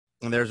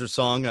And there's her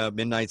song,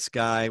 Midnight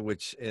Sky,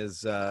 which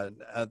is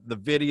the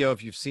video.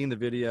 If you've seen the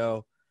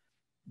video,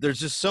 there's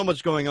just so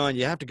much going on.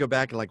 You have to go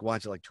back and like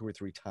watch it like 2 or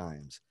 3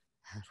 times.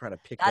 Try to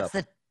pick up.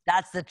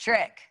 That's the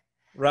trick.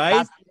 Right?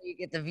 That's how you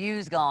get the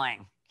views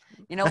going.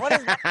 You know, what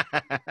is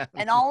that?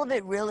 And all of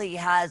it really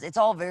it's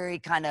all very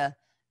kind of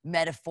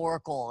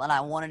metaphorical. And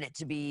I wanted it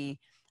to be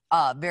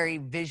very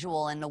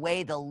visual. And the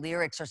way the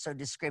lyrics are so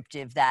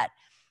descriptive that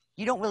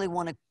you don't really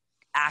want to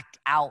act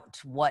out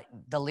what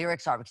the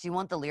lyrics are, because you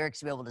want the lyrics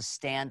to be able to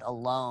stand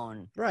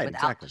alone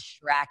without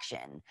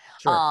distraction.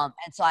 Sure.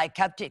 And so I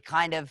kept it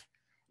kind of,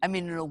 I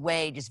mean, in a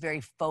way, just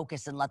very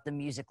focused and let the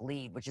music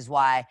lead, which is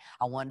why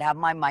I wanted to have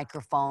my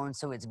microphone.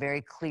 So it's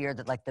very clear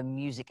that like the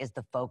music is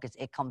the focus.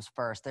 It comes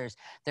first.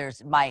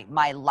 There's my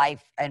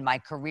life and my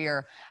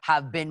career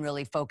have been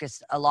really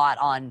focused a lot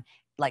on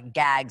like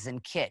gags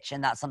and kitsch.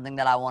 And that's something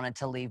that I wanted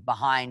to leave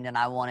behind. And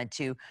I wanted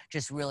to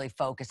just really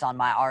focus on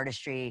my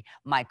artistry,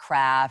 my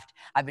craft.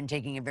 I've been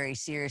taking it very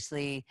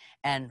seriously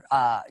and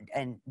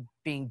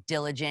being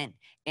diligent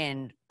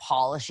in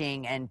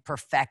polishing and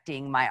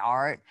perfecting my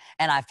art.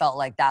 And I felt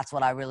like that's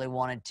what I really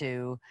wanted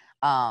to,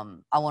 I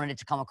wanted it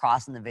to come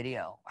across in the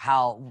video,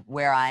 how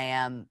where I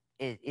am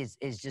is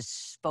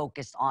just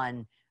focused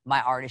on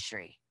my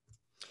artistry.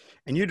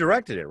 And you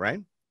directed it,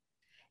 right?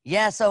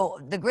 Yeah, so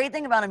the great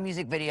thing about a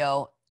music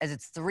video is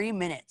it's 3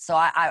 minutes. So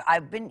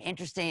I've been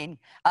interested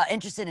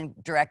in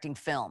directing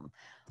film,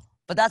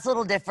 but that's a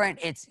little different.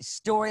 It's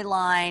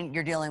storyline.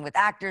 You're dealing with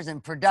actors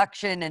and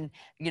production, and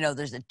you know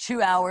there's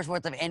 2 hours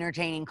worth of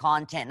entertaining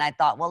content. And I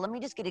thought, well, let me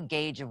just get a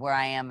gauge of where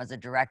I am as a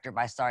director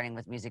by starting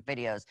with music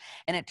videos.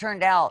 And it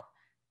turned out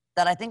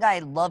that I think I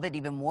love it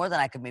even more than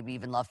I could maybe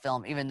even love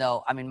film, even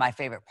though, I mean, my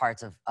favorite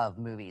parts of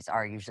movies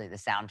are usually the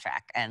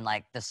soundtrack and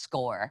like the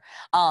score.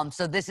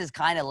 So this is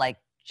kind of like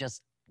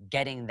just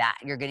getting that.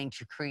 You're getting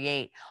to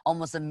create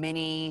almost a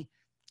mini,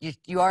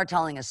 you are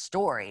telling a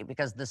story,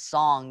 because the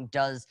song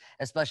does,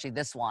 especially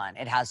this one,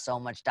 it has so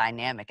much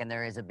dynamic, and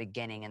there is a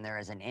beginning and there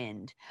is an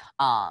end.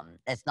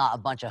 It's not a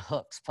bunch of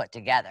hooks put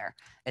together.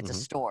 It's a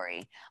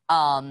story.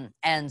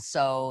 And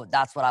so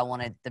that's what I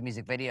wanted the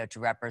music video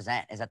to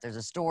represent, is that there's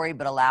a story,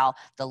 but allow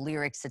the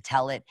lyrics to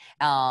tell it.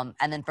 And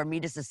then for me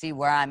just to see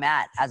where I'm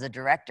at as a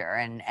director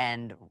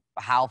and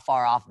how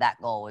far off that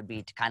goal would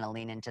be to kind of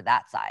lean into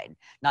that side,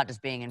 not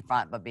just being in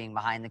front, but being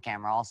behind the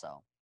camera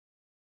also.